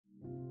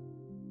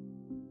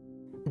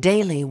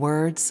Daily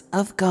Words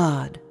of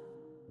God.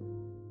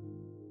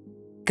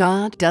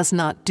 God does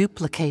not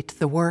duplicate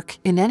the work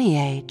in any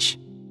age.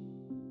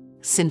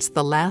 Since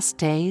the last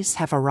days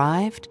have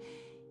arrived,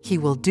 He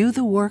will do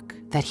the work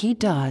that He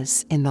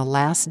does in the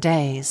last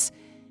days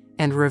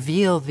and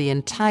reveal the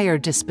entire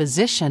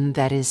disposition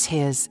that is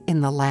His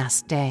in the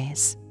last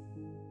days.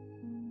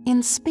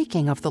 In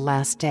speaking of the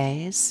last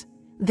days,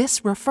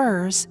 this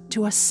refers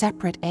to a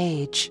separate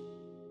age,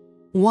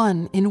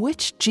 one in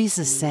which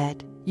Jesus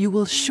said, "You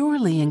will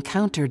surely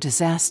encounter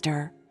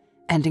disaster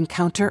and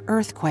encounter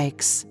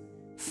earthquakes,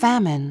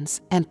 famines,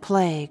 and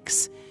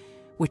plagues,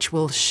 which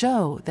will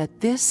show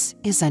that this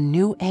is a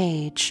new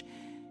age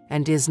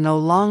and is no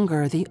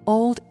longer the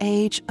old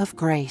age of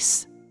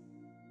grace."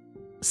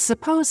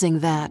 Supposing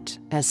that,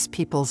 as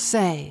people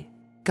say,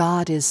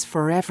 God is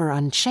forever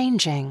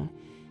unchanging,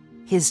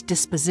 His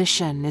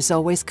disposition is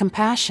always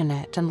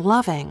compassionate and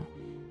loving,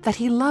 that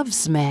He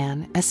loves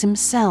man as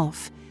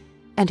Himself,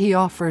 and He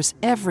offers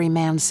every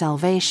man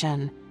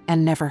salvation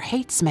and never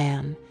hates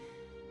man,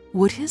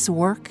 would His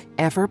work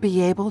ever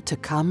be able to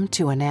come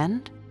to an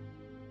end?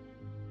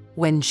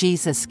 When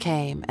Jesus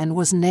came and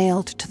was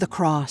nailed to the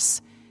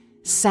cross,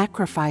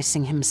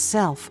 sacrificing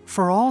Himself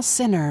for all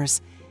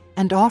sinners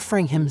and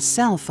offering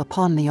Himself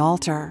upon the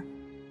altar,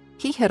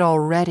 He had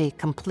already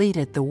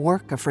completed the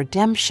work of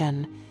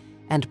redemption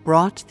and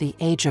brought the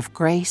age of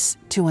grace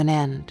to an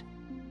end.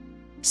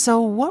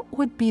 So what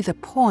would be the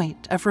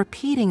point of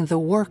repeating the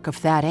work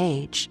of that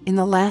age in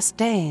the last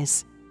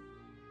days?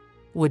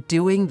 Would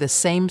doing the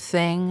same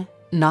thing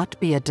not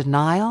be a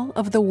denial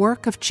of the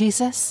work of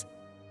Jesus?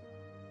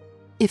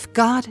 If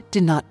God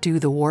did not do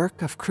the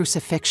work of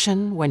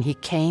crucifixion when He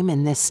came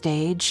in this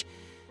stage,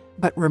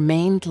 but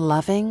remained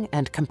loving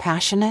and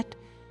compassionate,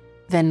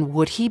 then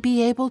would He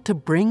be able to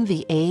bring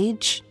the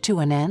age to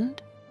an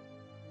end?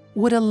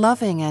 Would a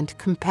loving and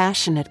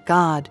compassionate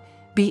God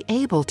be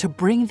able to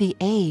bring the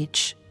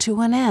age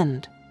to an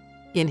end?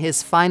 In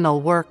His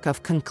final work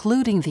of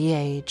concluding the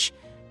age,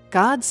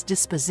 God's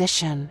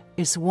disposition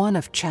is one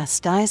of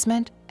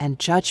chastisement and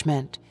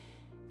judgment,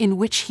 in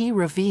which He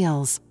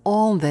reveals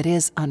all that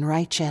is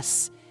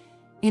unrighteous,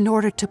 in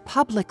order to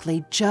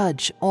publicly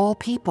judge all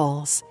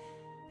peoples,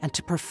 and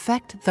to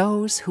perfect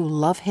those who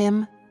love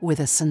Him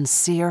with a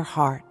sincere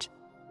heart.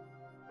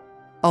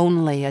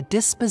 Only a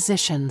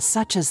disposition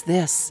such as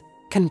this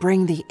can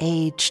bring the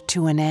age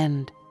to an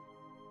end.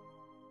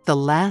 The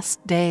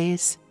last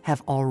days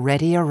have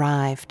already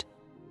arrived.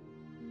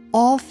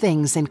 All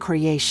things in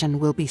creation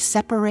will be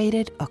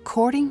separated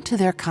according to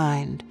their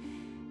kind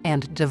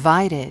and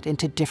divided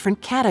into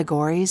different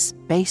categories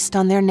based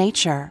on their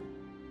nature.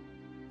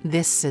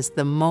 This is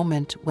the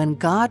moment when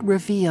God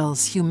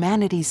reveals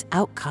humanity's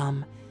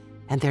outcome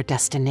and their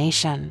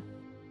destination.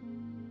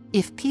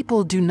 If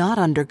people do not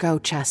undergo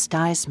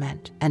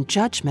chastisement and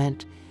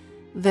judgment,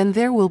 then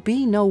there will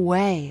be no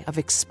way of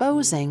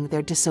exposing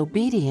their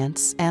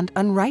disobedience and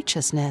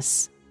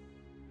unrighteousness.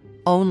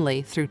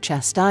 Only through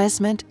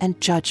chastisement and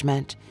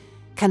judgment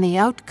can the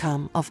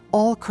outcome of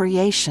all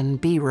creation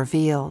be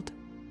revealed.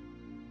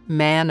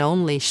 Man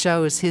only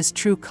shows his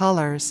true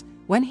colors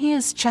when he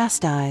is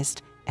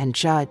chastised and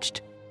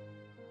judged.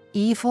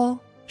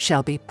 Evil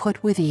shall be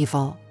put with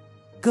evil,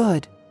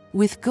 good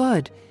with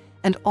good,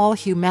 and all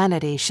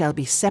humanity shall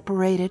be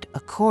separated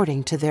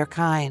according to their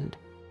kind.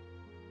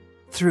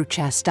 Through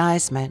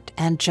chastisement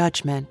and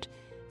judgment,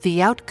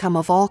 the outcome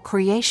of all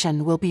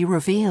creation will be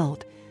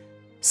revealed,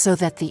 so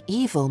that the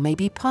evil may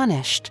be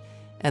punished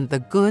and the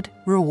good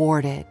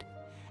rewarded,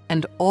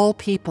 and all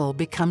people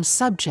become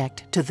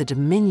subject to the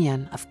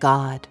dominion of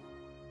God.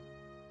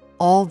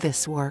 All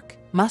this work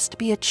must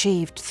be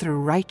achieved through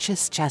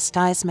righteous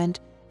chastisement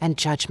and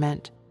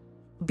judgment.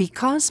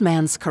 Because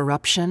man's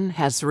corruption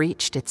has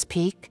reached its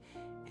peak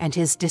and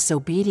his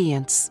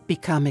disobedience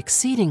become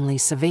exceedingly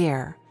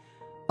severe,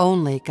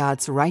 only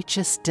God's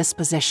righteous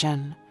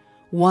disposition,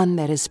 one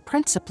that is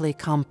principally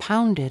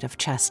compounded of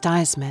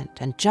chastisement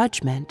and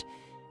judgment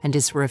and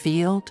is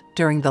revealed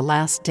during the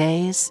last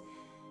days,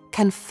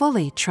 can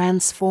fully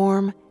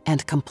transform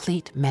and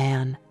complete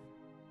man.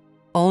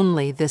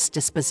 Only this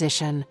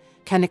disposition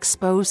can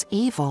expose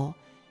evil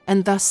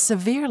and thus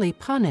severely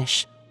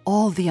punish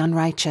all the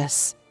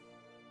unrighteous.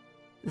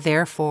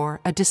 Therefore,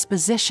 a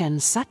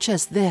disposition such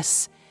as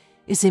this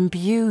is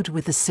imbued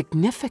with the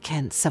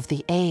significance of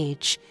the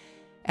age,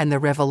 and the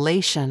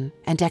revelation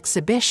and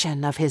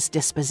exhibition of His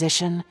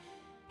disposition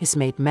is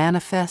made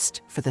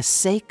manifest for the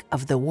sake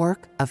of the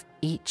work of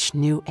each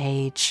new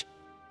age.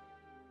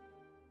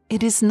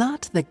 It is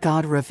not that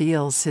God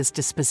reveals His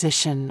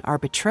disposition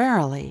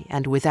arbitrarily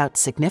and without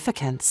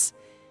significance.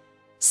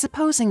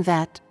 Supposing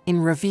that,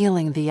 in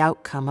revealing the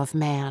outcome of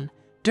man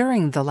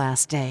during the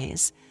last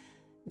days,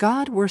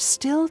 God were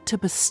still to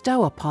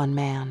bestow upon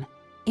man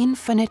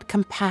infinite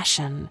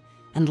compassion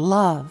and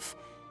love,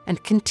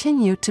 and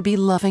continue to be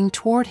loving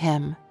toward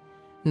him,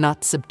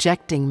 not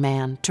subjecting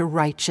man to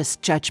righteous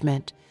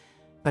judgment,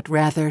 but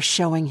rather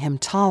showing him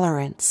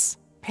tolerance,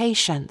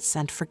 patience,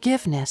 and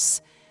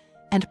forgiveness,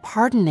 and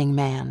pardoning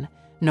man,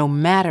 no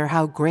matter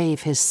how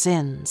grave his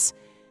sins,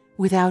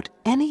 without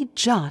any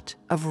jot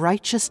of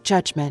righteous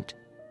judgment,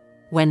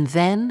 when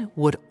then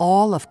would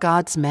all of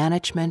God's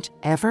management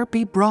ever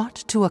be brought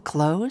to a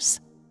close?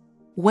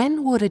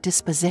 When would a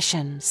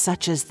disposition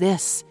such as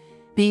this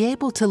be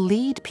able to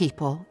lead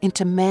people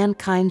into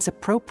mankind's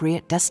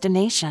appropriate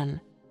destination?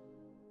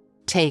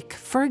 Take,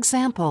 for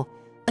example,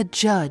 a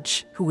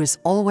judge who is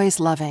always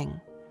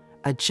loving,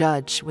 a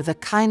judge with a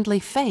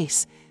kindly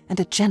face and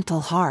a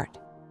gentle heart.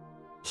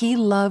 He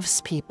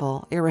loves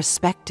people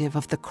irrespective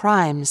of the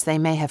crimes they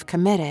may have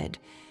committed,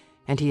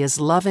 and he is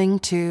loving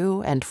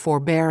to and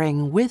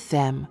forbearing with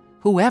them,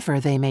 whoever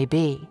they may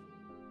be.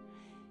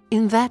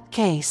 In that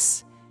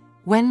case,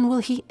 when will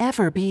he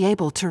ever be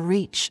able to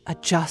reach a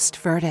just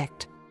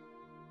verdict?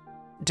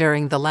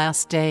 During the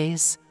last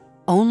days,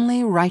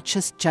 only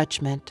righteous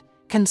judgment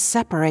can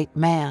separate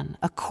man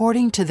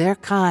according to their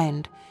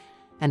kind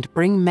and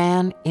bring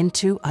man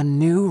into a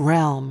new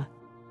realm.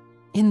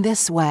 In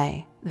this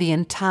way, the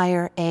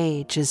entire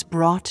age is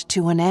brought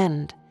to an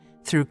end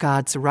through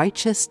God's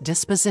righteous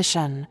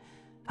disposition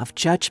of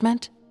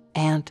judgment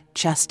and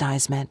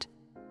chastisement.